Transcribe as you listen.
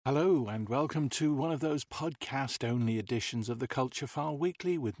Hello and welcome to one of those podcast-only editions of the Culture File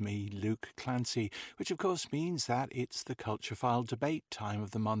Weekly with me, Luke Clancy, which of course means that it's the Culture File debate time of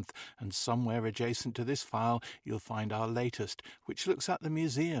the month, and somewhere adjacent to this file you'll find our latest, which looks at the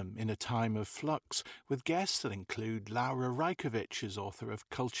museum in a time of flux, with guests that include Laura Rajkovic, as author of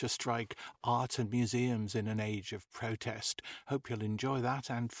Culture Strike, Art and Museums in an Age of Protest. Hope you'll enjoy that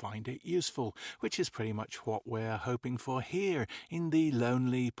and find it useful, which is pretty much what we're hoping for here in the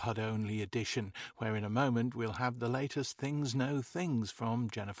lonely pod-only edition, where in a moment we'll have the latest Things Know Things from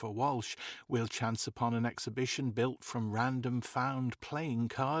Jennifer Walshe. We'll chance upon an exhibition built from random found playing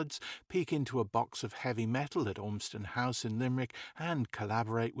cards, peek into a box of heavy metal at Ormston House in Limerick, and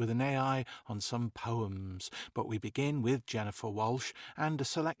collaborate with an AI on some poems. But we begin with Jennifer Walshe and a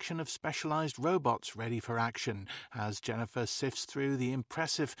selection of specialised robots ready for action, as Jennifer sifts through the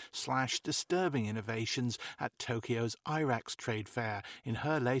impressive/disturbing innovations at Tokyo's IRAX trade fair in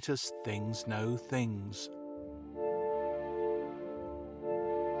her latest Things Know Things.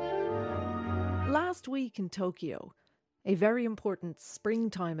 Last week in Tokyo, a very important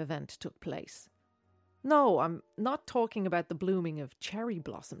springtime event took place. No, I'm not talking about the blooming of cherry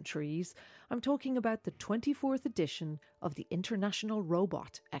blossom trees. I'm talking about the 24th edition of the International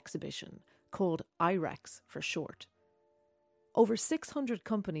Robot Exhibition, called IREX for short. Over 600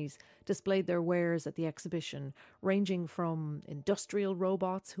 companies displayed their wares at the exhibition, ranging from industrial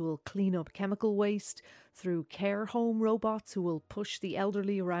robots who will clean up chemical waste, through care home robots who will push the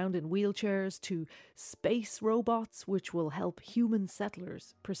elderly around in wheelchairs, to space robots which will help human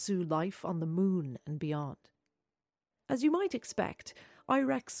settlers pursue life on the moon and beyond. As you might expect,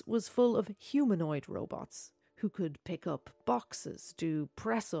 IREX was full of humanoid robots who could pick up boxes, do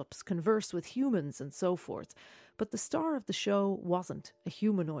press-ups, converse with humans and so forth. But the star of the show wasn't a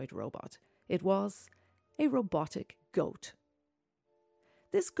humanoid robot. It was a robotic goat.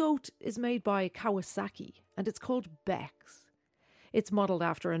 This goat is made by Kawasaki and it's called Bex. It's modelled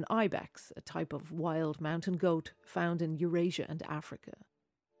after an ibex, a type of wild mountain goat found in Eurasia and Africa.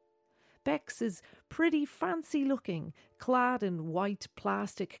 Bex is pretty fancy looking, clad in white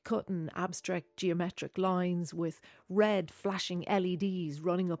plastic cut in abstract geometric lines with red flashing LEDs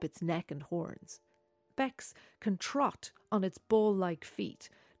running up its neck and horns. Bex can trot on its ball-like feet,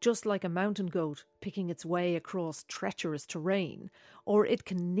 just like a mountain goat picking its way across treacherous terrain, or it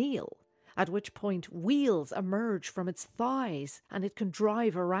can kneel, at which point wheels emerge from its thighs and it can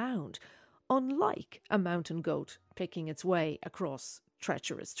drive around, unlike a mountain goat picking its way across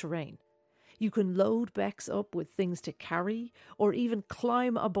treacherous terrain. You can load Bex up with things to carry, or even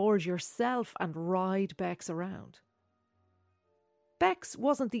climb aboard yourself and ride Bex around. Bex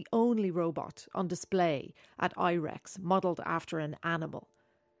wasn't the only robot on display at IREX modelled after an animal.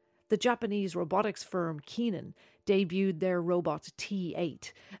 The Japanese robotics firm Keenan debuted their robot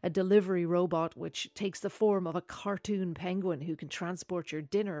T8, a delivery robot which takes the form of a cartoon penguin who can transport your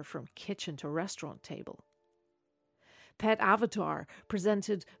dinner from kitchen to restaurant table. Pet Avatar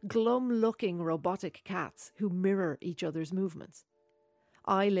presented glum-looking robotic cats who mirror each other's movements.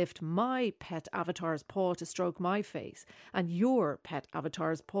 I lift my pet avatar's paw to stroke my face, and your pet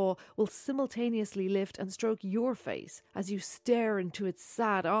avatar's paw will simultaneously lift and stroke your face as you stare into its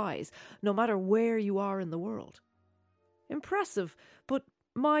sad eyes, no matter where you are in the world. Impressive, but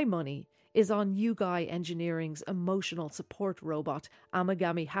my money is on Yugai Engineering's emotional support robot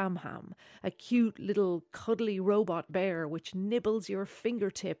Amagami Ham Ham, a cute little cuddly robot bear which nibbles your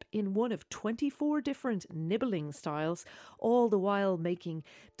fingertip in one of 24 different nibbling styles, all the while making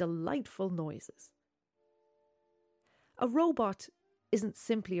delightful noises. A robot isn't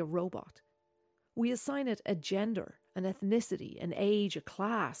simply a robot. We assign it a gender, an ethnicity, an age, a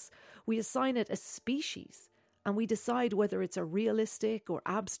class. We assign it a species. And we decide whether it's a realistic or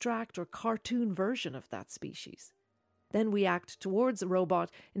abstract or cartoon version of that species. Then we act towards the robot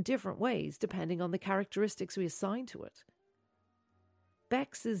in different ways depending on the characteristics we assign to it.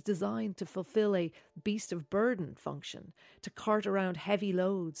 Bex is designed to fulfill a beast of burden function, to cart around heavy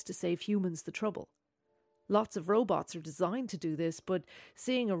loads to save humans the trouble. Lots of robots are designed to do this, but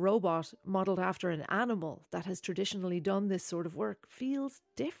seeing a robot modelled after an animal that has traditionally done this sort of work feels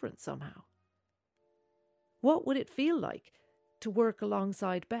different somehow. What would it feel like to work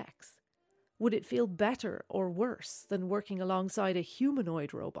alongside Bex? Would it feel better or worse than working alongside a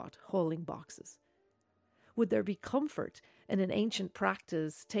humanoid robot hauling boxes? Would there be comfort in an ancient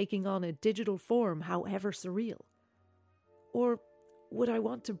practice taking on a digital form, however surreal? Or would I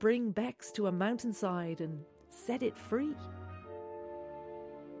want to bring Bex to a mountainside and set it free?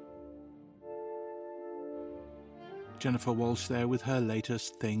 Jennifer Walshe there with her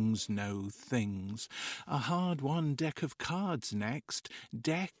latest Things No Things. A hard-won deck of cards next.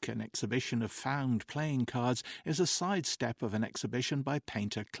 Deck, an exhibition of found playing cards, is a sidestep of an exhibition by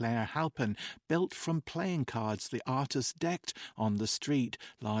painter Claire Halpin, built from playing cards the artist decked on the street,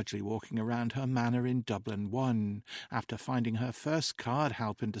 largely walking around her manor in Dublin 1. After finding her first card,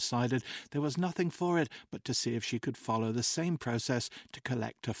 Halpin decided there was nothing for it but to see if she could follow the same process to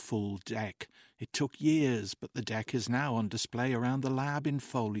collect a full deck. It took years, but the deck is now on display around the lab in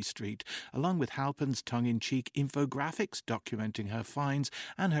Foley Street, along with Halpin's tongue-in-cheek infographics documenting her finds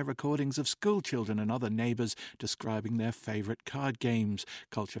and her recordings of schoolchildren and other neighbours describing their favourite card games.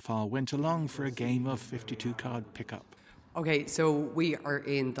 Culturefile went along for a game of 52-card pickup. Okay, so we are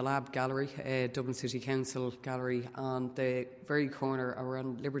in the Lab Gallery, Dublin City Council Gallery, on the very corner,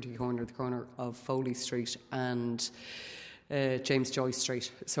 around Liberty Corner, the corner of Foley Street and James Joyce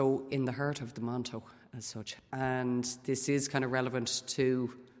Street, so in the heart of the Monto as such. And this is kind of relevant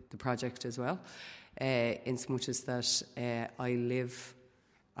to the project as well, in so much as that I live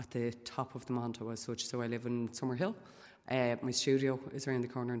at the top of the Monto as such, so I live in Summerhill. My studio is around the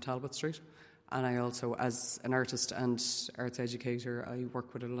corner in Talbot Street, and I also, as an artist and arts educator, I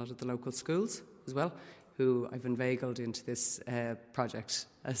work with a lot of the local schools as well, who I've inveigled into this project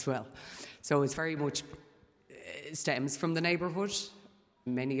as well. So it's very much stems from the neighbourhood.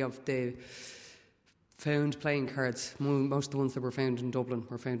 Many of the found playing cards, most of the ones that were found in Dublin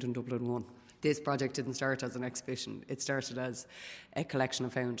 1. This project didn't start as an exhibition. It started as a collection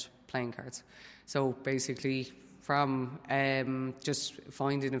of found playing cards. So basically from just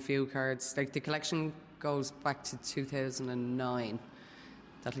finding a few cards, like the collection goes back to 2009.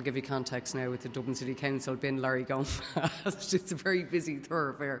 That'll give you context now with the Dublin City Council bin lorry going past. It's a very busy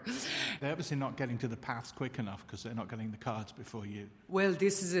thoroughfare. They're obviously not getting to the paths quick enough because they're not getting the cards before you. Well,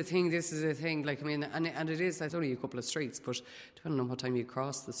 this is a thing. Like, I mean, and it is, that's only a couple of streets, but depending on what time you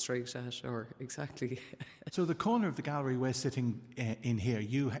cross the street at, or exactly. So the corner of the gallery we're sitting in here,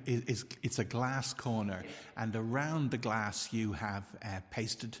 it's a glass corner, and around the glass you have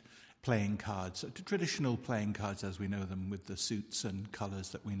pasted playing cards, traditional playing cards as we know them, with the suits and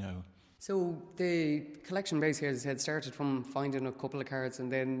colours that we know. So the collection basically, as I said, started from finding a couple of cards,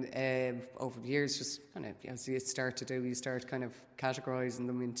 and then over the years, just kind of, as you start to do, you start kind of categorising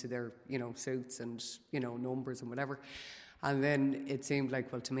them into their, suits and, numbers and whatever. And then it seemed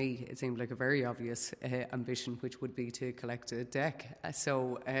like, well, to me, it seemed like a very obvious ambition, which would be to collect a deck.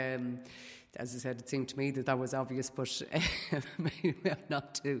 So, as I said, it seemed to me that was obvious, but maybe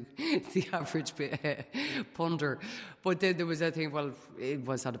not to the average punter. But then there was that thing, well, it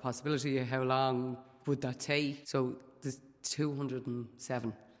was that a possibility, how long would that take? So there's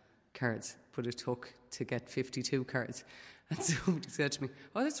 207 cards, but it took to get 52 cards. And somebody said to me,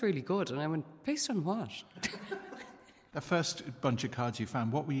 oh, that's really good. And I went, based on what? The first bunch of cards you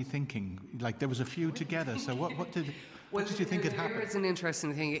found, what were you thinking? Like, there was a few together, so what did you think had happened? It's an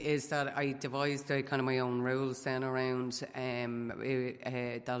interesting thing is that I devised kind of my own rules then around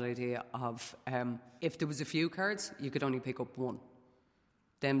that idea of if there was a few cards, you could only pick up one.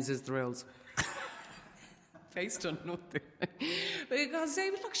 Them's is the rules. Based on nothing. Because they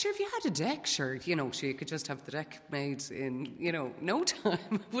would look, sure, if you had a deck, sure, you could just have the deck made in, no time.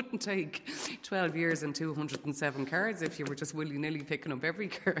 It wouldn't take 12 years and 207 cards if you were just willy-nilly picking up every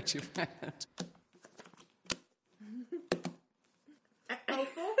card you found.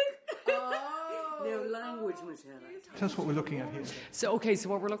 No language, Michelle. Tell us what we're looking at here. So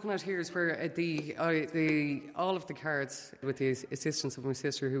what we're looking at here is where all of the cards, with the assistance of my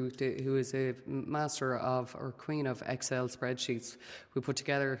sister, who is a master of or queen of Excel spreadsheets, we put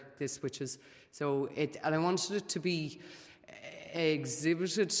together this, which is and I wanted it to be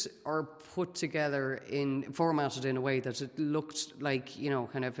exhibited or put together formatted in a way that it looked like,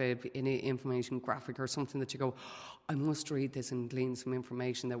 kind of an information graphic or something that you go, I must read this and glean some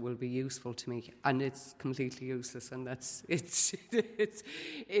information that will be useful to me, and it's completely useless, and it's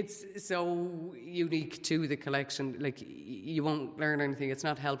so unique to the collection. Like, you won't learn anything. It's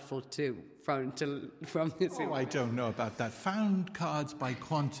not helpful from this. Oh, I don't know about that. Found cards by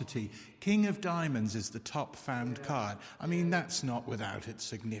quantity. King of Diamonds is the top found card. I mean, that's not without its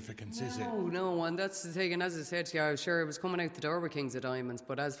significance, is it? No, and that's the thing. And as I said to you, I was sure it was coming out the door with Kings of Diamonds,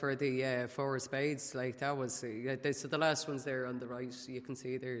 but as for the Four of Spades, like, that was so the last one's there on the right. You can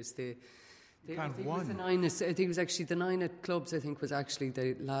see there's the. Found one. I think it was actually the 9 of clubs. I think was actually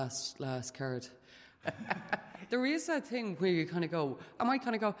the last card. There is that thing where I might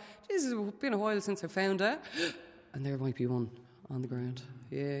kind of go, this has been a while since I found that, and there might be one on the ground.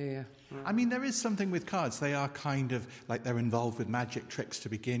 Yeah. I mean, there is something with cards. They are kind of like they're involved with magic tricks to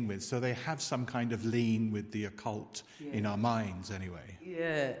begin with, so they have some kind of lean with the occult in our minds anyway.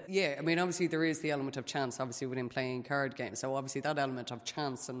 Yeah. I mean, obviously there is the element of chance, obviously, within playing card games. So obviously that element of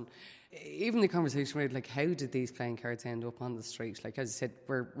chance, and even the conversation with, like, how did these playing cards end up on the street? Like, as I said,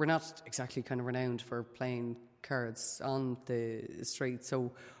 we're not exactly kind of renowned for playing cards on the street,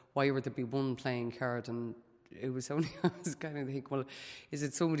 so why would there be one playing card? And it was only, I was kind of thinking, well, is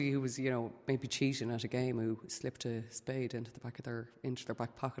it somebody who was, maybe cheating at a game, who slipped a spade into their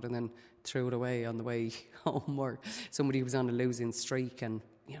back pocket and then threw it away on the way home, or somebody who was on a losing streak and,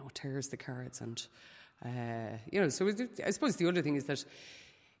 tears the cards and, so I suppose the other thing is that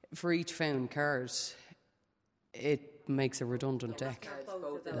for each found card, it makes a redundant deck.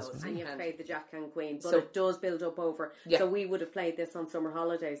 Both of those, and you've played the Jack and Queen, but it does build up over. Yeah. So we would have played this on summer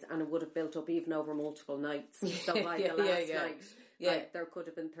holidays, and it would have built up even over multiple nights. So like the last night, like, there could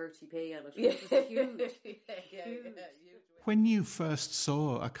have been 30p on it. It was huge. Huge. When you first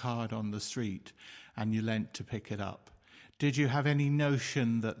saw a card on the street and you leant to pick it up, did you have any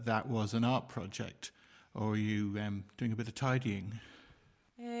notion that was an art project, or were you doing a bit of tidying?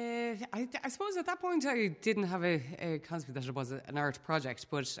 I suppose at that point I didn't have a concept that it was an art project,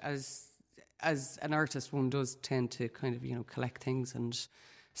 but as an artist, one does tend to kind of, collect things and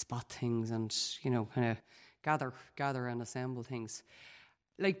spot things and, kind of gather and assemble things.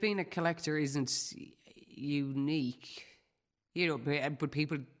 Like, being a collector isn't unique, but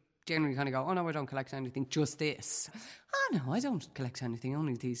people generally kind of go, oh no, I don't collect anything, just this. Oh no, I don't collect anything,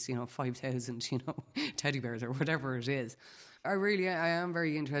 only these, 5,000, teddy bears or whatever it is. I am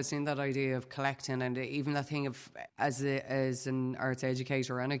very interested in that idea of collecting, and even that thing of as an arts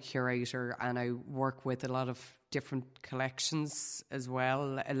educator and a curator, and I work with a lot of different collections as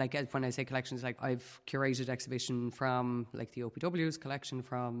well. Like, when I say collections, like, I've curated exhibition from, like, the OPW's collection,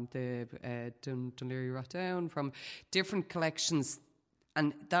 from the Dunleary Ratdown, from different collections,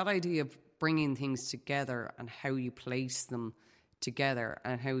 and that idea of bringing things together and how you place them together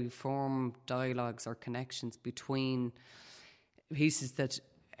and how you form dialogues or connections between pieces that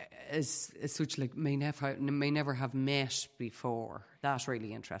as such, like, may never have met before. That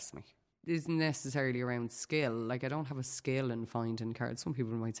really interests me. It isn't necessarily around skill. Like, I don't have a skill in finding cards. Some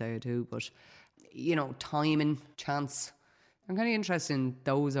people might say I do, but timing, chance. I'm kind of interested in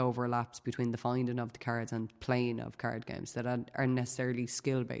those overlaps between the finding of the cards and playing of card games that are necessarily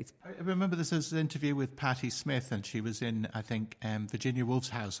skill-based. I remember this as an interview with Patti Smith, and she was in, I think, Virginia Woolf's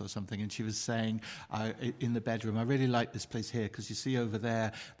house or something, and she was saying in the bedroom, I really like this place here because you see over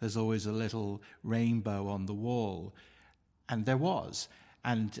there's always a little rainbow on the wall. And there was.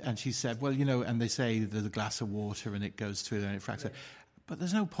 And she said, well, and they say there's a glass of water and it goes through there and it fractures. Right. But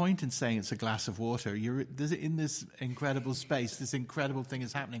there's no point in saying it's a glass of water. There's in this incredible space, this incredible thing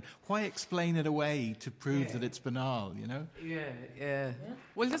is happening. Why explain it away to prove that it's banal, Yeah.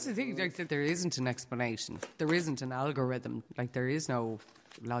 Well, that's the thing. Like, there isn't an explanation. There isn't an algorithm. Like, there is no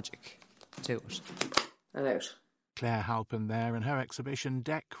logic to it. And out. Claire Halpin there, and her exhibition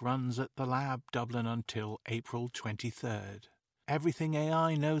Deck runs at the Lab, Dublin, until April 23rd. Everything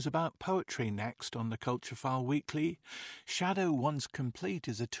AI knows about poetry next on the Culture File Weekly. Shadow Once Complete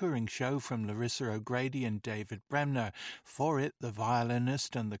is a touring show from Larissa O'Grady and David Bremner. For it, the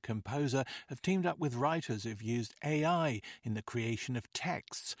violinist and the composer have teamed up with writers who've used AI in the creation of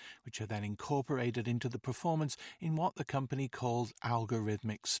texts, which are then incorporated into the performance in what the company calls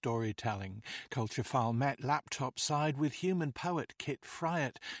algorithmic storytelling. Culture File met laptop side with human poet Kit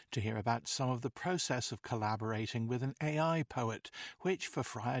Fryatt to hear about some of the process of collaborating with an AI poet, which for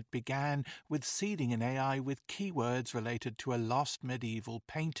Fryatt began with seeding an AI with keywords related to a lost medieval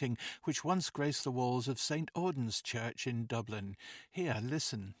painting which once graced the walls of St Auden's Church in Dublin. Here,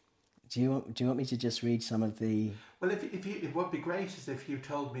 listen. Do you want me to just read some of the? Well, if what would be great is if you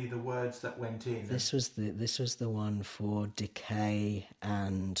told me the words that went in. This was the one for decay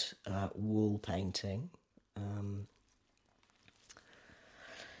and wall painting.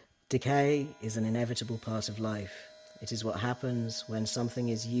 Decay is an inevitable part of life. It is what happens when something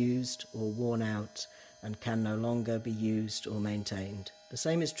is used or worn out and can no longer be used or maintained. The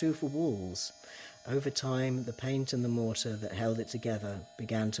same is true for walls. Over time, the paint and the mortar that held it together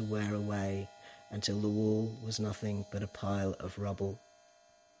began to wear away until the wall was nothing but a pile of rubble.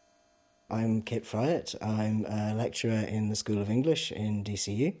 I'm Kit Fryatt. I'm a lecturer in the School of English in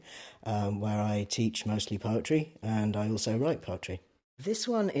DCU, where I teach mostly poetry, and I also write poetry. This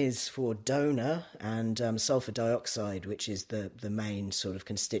one is for donor and sulfur dioxide, which is the main sort of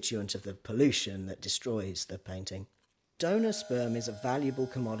constituent of the pollution that destroys the painting. Donor sperm is a valuable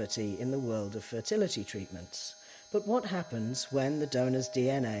commodity in the world of fertility treatments. But what happens when the donor's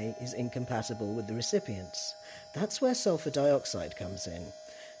DNA is incompatible with the recipient's? That's where sulfur dioxide comes in.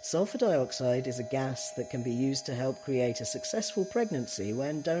 Sulfur dioxide is a gas that can be used to help create a successful pregnancy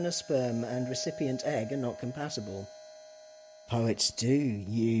when donor sperm and recipient egg are not compatible. Poets do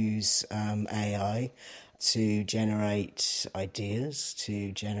use AI to generate ideas,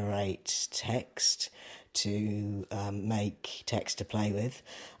 to generate text, to make text to play with.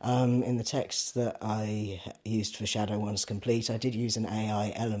 In the text that I used for Shadow Once Complete, I did use an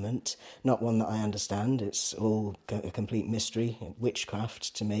AI element, not one that I understand. It's all a complete mystery,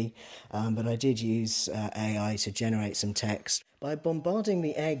 witchcraft to me. But I did use AI to generate some text. By bombarding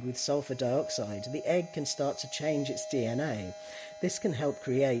the egg with sulfur dioxide, the egg can start to change its DNA. This can help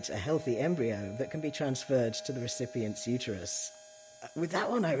create a healthy embryo that can be transferred to the recipient's uterus. With that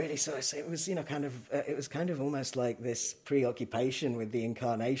one, I really saw it was, it was kind of almost like this preoccupation with the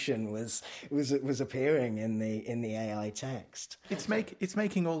incarnation was appearing in the AI text. It's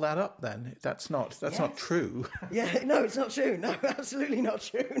making all that up then. That's not true. Yeah, no, it's not true. No, absolutely not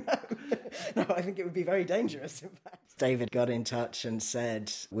true. No, I think it would be very dangerous. In fact, David got in touch and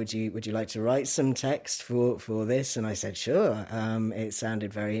said, "Would you like to write some text for this?" And I said, "Sure." It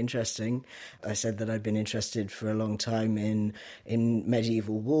sounded very interesting. I said that I'd been interested for a long time in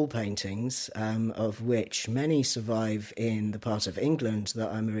medieval wall paintings, of which many survive in the part of England that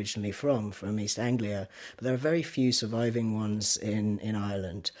I'm originally from East Anglia, but there are very few surviving ones in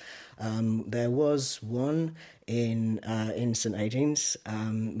Ireland. There was one in St Aideen's,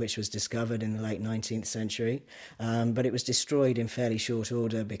 which was discovered in the late 19th century, but it was destroyed in fairly short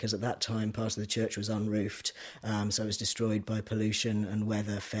order because at that time part of the church was unroofed, so it was destroyed by pollution and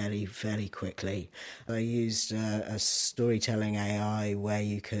weather fairly quickly. I used a storytelling AI where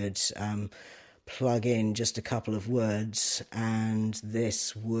you could plug in just a couple of words and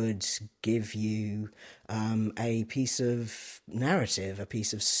this would give you a piece of narrative, a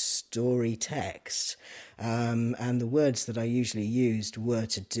piece of story text. And the words that I usually used were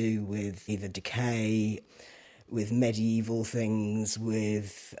to do with either decay, with medieval things,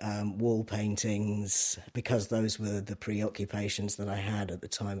 with wall paintings, because those were the preoccupations that I had at the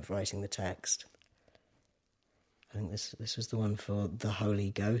time of writing the text. I think this was the one for the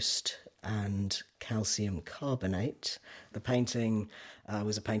Holy Ghost and calcium carbonate. The painting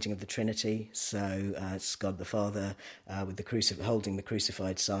was a painting of the Trinity, so it's God the Father with holding the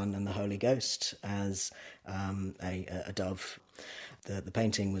crucified Son and the Holy Ghost as a dove. The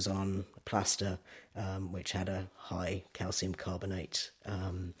painting was on plaster, which had a high calcium carbonate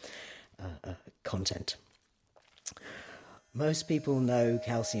content. Most people know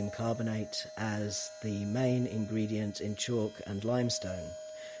calcium carbonate as the main ingredient in chalk and limestone,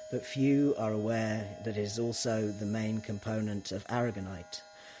 but few are aware that it is also the main component of aragonite,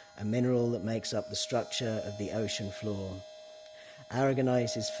 a mineral that makes up the structure of the ocean floor.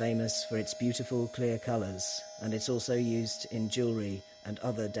 Aragonite is famous for its beautiful clear colours, and it's also used in jewellery and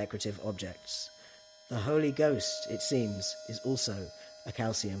other decorative objects. The Holy Ghost, it seems, is also a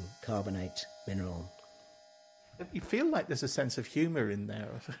calcium carbonate mineral. You feel like there's a sense of humour in there.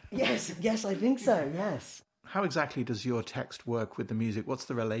 Yes, I think so, yes. How exactly does your text work with the music? What's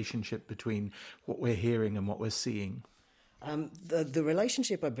the relationship between what we're hearing and what we're seeing? The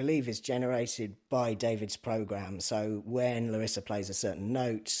relationship, I believe, is generated by David's programme. So when Larissa plays a certain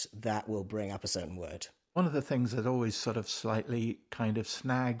note, that will bring up a certain word. One of the things that always sort of slightly kind of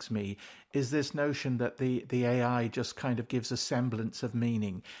snags me is this notion that the AI just kind of gives a semblance of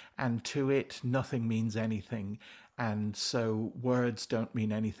meaning, and to it nothing means anything, and so words don't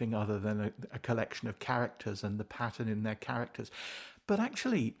mean anything other than a collection of characters and the pattern in their characters. But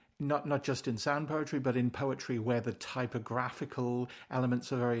actually, not just in sound poetry, but in poetry where the typographical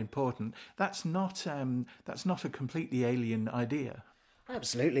elements are very important, that's not a completely alien idea.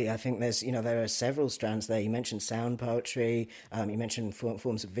 Absolutely. I think there are several strands there. You mentioned sound poetry, you mentioned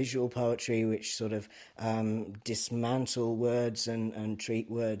forms of visual poetry, which sort of dismantle words and treat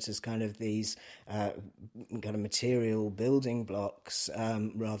words as kind of these kind of material building blocks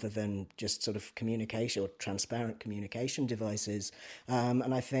rather than just sort of communication or transparent communication devices.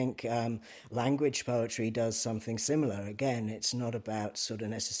 And I think language poetry does something similar. Again, it's not about sort of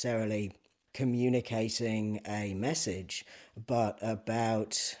necessarily communicating a message, but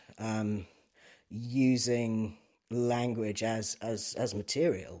about using language as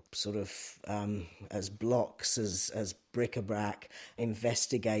material, sort of as blocks, as bric-a-brac,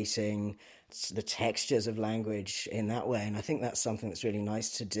 investigating the textures of language in that way. And I think that's something that's really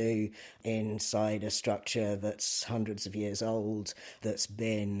nice to do inside a structure that's hundreds of years old, that's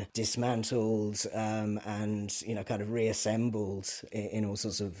been dismantled and, kind of reassembled in all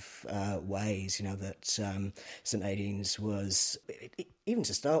sorts of ways, that St Aidan's was, even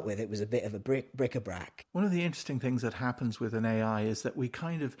to start with, it was a bit of a bric-a-brac. One of the interesting things that happens with an AI is that we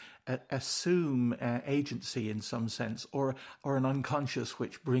kind of assume agency in some sense, or an unconscious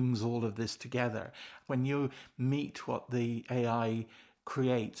which brings all of this together. When you meet what the AI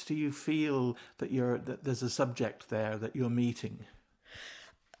creates, do you feel that there's a subject there that you're meeting?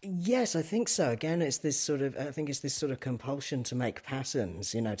 Yes, I think so. Again, it's this sort of compulsion to make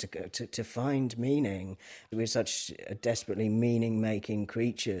patterns, to find meaning. We're such desperately meaning-making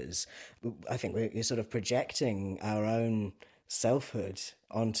creatures. I think we're sort of projecting our own selfhood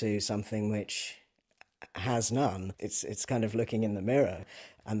onto something which has none. It's kind of looking in the mirror,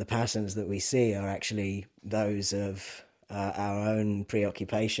 and the patterns that we see are actually those of our own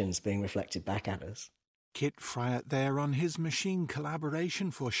preoccupations being reflected back at us. Kit Fryatt there on his machine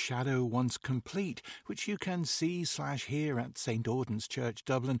collaboration for Shadow Once Complete, which you can see/hear at St Auden's Church,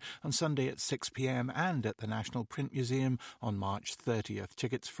 Dublin, on Sunday at 6 p.m. and at the National Print Museum on March 30th.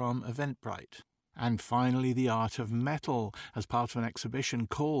 Tickets from Eventbrite. And finally, The Art of Metal, as part of an exhibition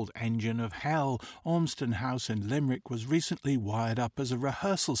called Engine of Hell. Ormston House in Limerick was recently wired up as a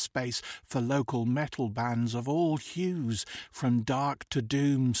rehearsal space for local metal bands of all hues, from dark to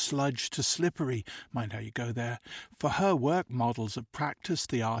doom, sludge to slippery. Mind how you go there. For her work models of practice,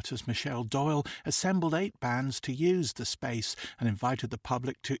 the artist Michelle Doyle assembled 8 bands to use the space and invited the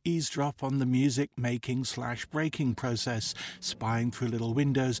public to eavesdrop on the music-making/breaking process, spying through little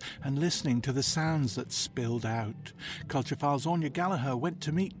windows and listening to the sounds that spilled out. Culture File's Anya Gallagher went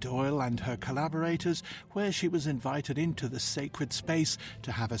to meet Doyle and her collaborators, where she was invited into the sacred space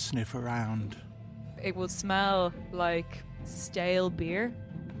to have a sniff around. It will smell like stale beer,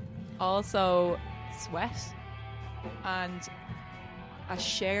 also sweat, and a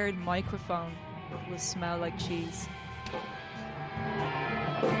shared microphone will smell like cheese.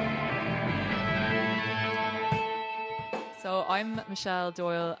 So I'm Michelle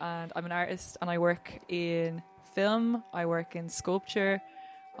Doyle, and I'm an artist, and I work in film, I work in sculpture,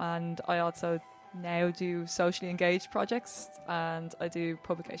 and I also now do socially engaged projects, and I do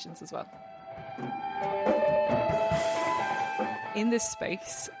publications as well. In this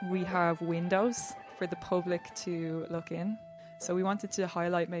space, we have windows for the public to look in. So we wanted to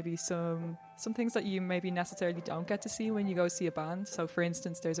highlight maybe some things that you maybe necessarily don't get to see when you go see a band. So for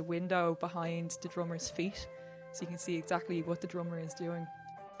instance, there's a window behind the drummer's feet, so you can see exactly what the drummer is doing.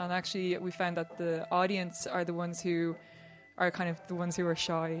 And actually, we found that the audience are the ones who are kind of the ones who are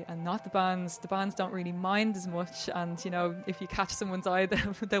shy, and not the bands. The bands don't really mind as much, and if you catch someone's eye,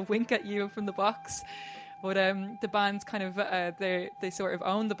 they'll wink at you from the box. But the bands kind of they sort of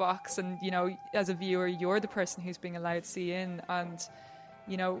own the box, and as a viewer, you're the person who's being allowed to see in. And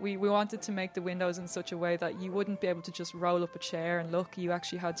we wanted to make the windows in such a way that you wouldn't be able to just roll up a chair and look. You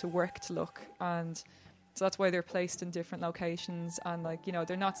actually had to work to look, and so that's why they're placed in different locations, and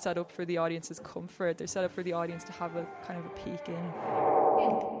they're not set up for the audience's comfort. They're set up for the audience to have a kind of a peek in.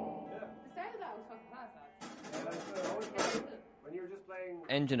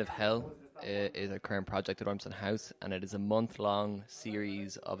 Engine of Hell is our current project at Ormston House, and it is a month-long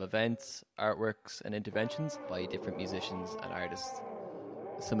series of events, artworks and interventions by different musicians and artists.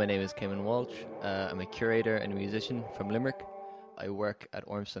 So my name is Cayman Walshe. I'm a curator and a musician from Limerick. I work at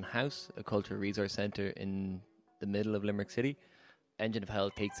Ormston House, a cultural resource centre in the middle of Limerick City. Engine of Hell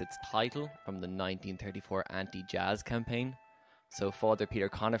takes its title from the 1934 anti-jazz campaign. So Father Peter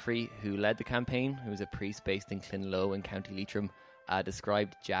Conifrey, who led the campaign, who was a priest based in Clinlow in County Leitrim,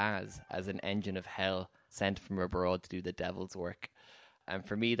 described jazz as an engine of hell sent from abroad to do the devil's work. And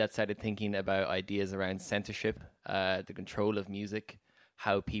for me, that started thinking about ideas around censorship, the control of music,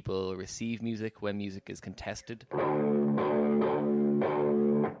 how people receive music when music is contested.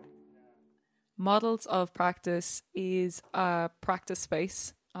 Models of Practice is a practice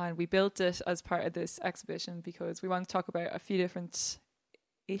space, and we built it as part of this exhibition because we want to talk about a few different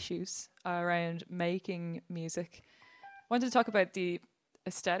issues around making music. I wanted to talk about the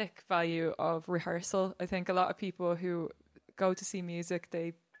aesthetic value of rehearsal. I think a lot of people who go to see music,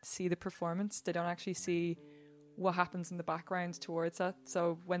 they see the performance. They don't actually see what happens in the background towards that.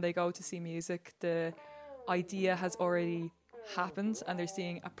 So when they go to see music, the idea has already happened and they're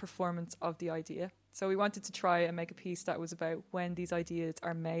seeing a performance of the idea. So we wanted to try and make a piece that was about when these ideas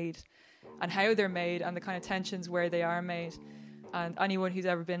are made and how they're made and the kind of tensions where they are made. And anyone who's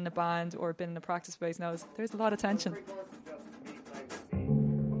ever been in a band or been in a practice space knows there's a lot of tension.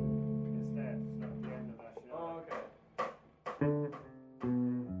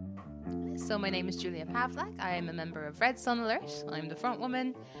 So my name is Julia Pavlak. I am a member of Red Sun Alert. I'm the front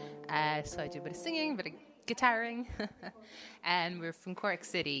woman. So I do a bit of singing, a bit of guitaring. And we're from Cork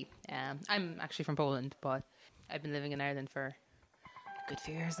City. I'm actually from Poland, but I've been living in Ireland for a good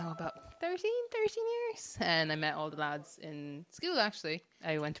few years now, about 13 years. And I met all the lads in school, actually.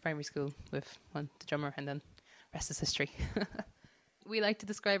 I went to primary school with the drummer, and then rest is history. We like to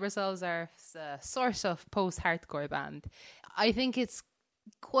describe ourselves as a sort of post-hardcore band. I think it's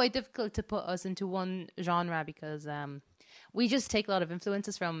quite difficult to put us into one genre because we just take a lot of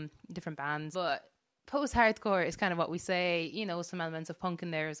influences from different bands. But post-hardcore is kind of what we say, you know, some elements of punk in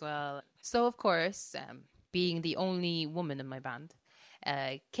there as well. So, of course, being the only woman in my band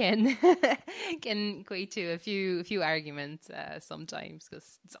can equate to a few arguments sometimes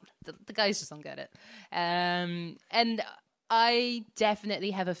because the guys just don't get it. And I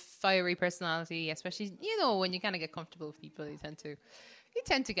definitely have a fiery personality, especially, you know, when you kind of get comfortable with people, you tend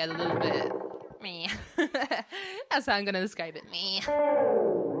to get a little bit meh. That's how I'm going to describe it, meh.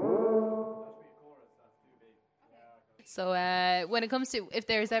 So when it comes to if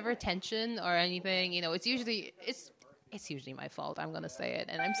there's ever tension or anything, you know, it's usually my fault. I'm going to say it,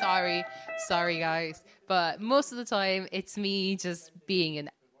 and I'm sorry guys, but most of the time it's me just being an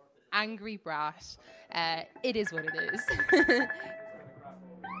angry brat. It is what it is.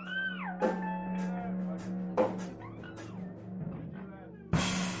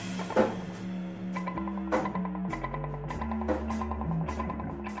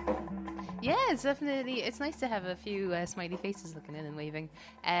 Yeah, it's nice to have a few smiley faces looking in and waving.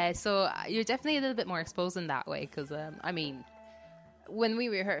 So you're definitely a little bit more exposed in that way because, I mean, when we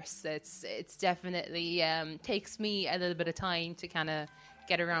rehearse, it's definitely takes me a little bit of time to kind of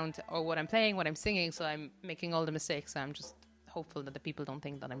get around or what I'm playing, what I'm singing, so I'm making all the mistakes. I'm just hopeful that the people don't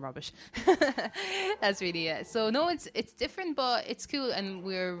think that I'm rubbish. That's really it. So no, it's different, but it's cool, and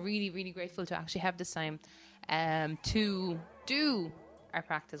we're really, really grateful to actually have this time to do our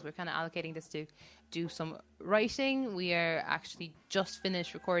practice. We're kind of allocating this to do some writing. We are actually just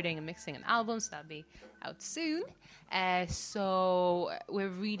finished recording and mixing an album, so that'll be out soon. So we're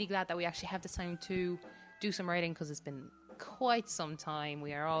really glad that we actually have this time to do some writing because it's been quite some time.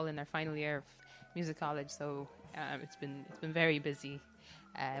 We are all in our final year of music college, so it's been very busy.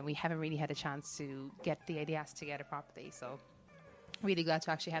 We haven't really had a chance to get the ideas together properly, so really glad to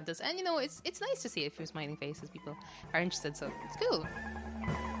actually have this. And you know, it's nice to see a few smiling faces. People are interested, so it's cool.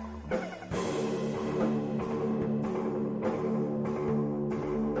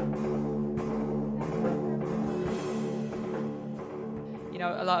 You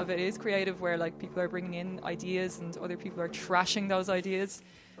know, a lot of it is creative where like people are bringing in ideas and other people are trashing those ideas.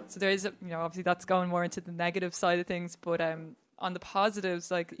 So there is, you know, obviously that's going more into the negative side of things, but on the positives,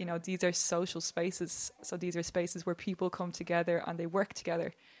 like, you know, these are social spaces. So these are spaces where people come together and they work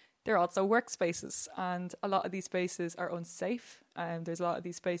together. They're also workspaces, and a lot of these spaces are unsafe. There's a lot of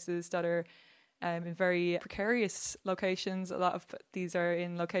these spaces that are in very precarious locations. A lot of these are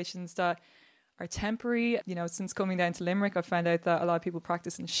in locations that are temporary. You know, since coming down to Limerick, I've found out that a lot of people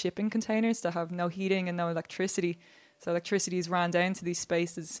practice in shipping containers that have no heating and no electricity. So electricity is ran down to these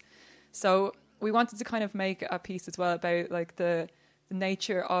spaces. So we wanted to kind of make a piece as well about like the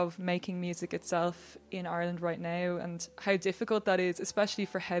nature of making music itself in Ireland right now and how difficult that is, especially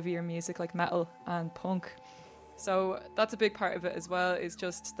for heavier music like metal and punk. So that's a big part of it as well, is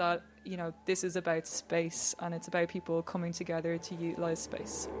just that, you know, this is about space and it's about people coming together to utilise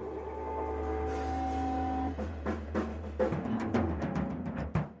space.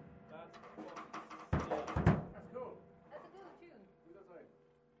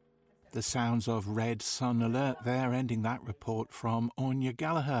 The sounds of Red Sun Alert there, ending that report from Anya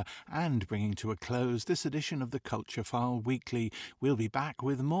Gallagher and bringing to a close this edition of the Culture File Weekly. We'll be back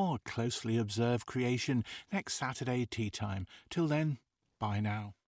with more closely observed creation next Saturday tea time. Till then, bye now.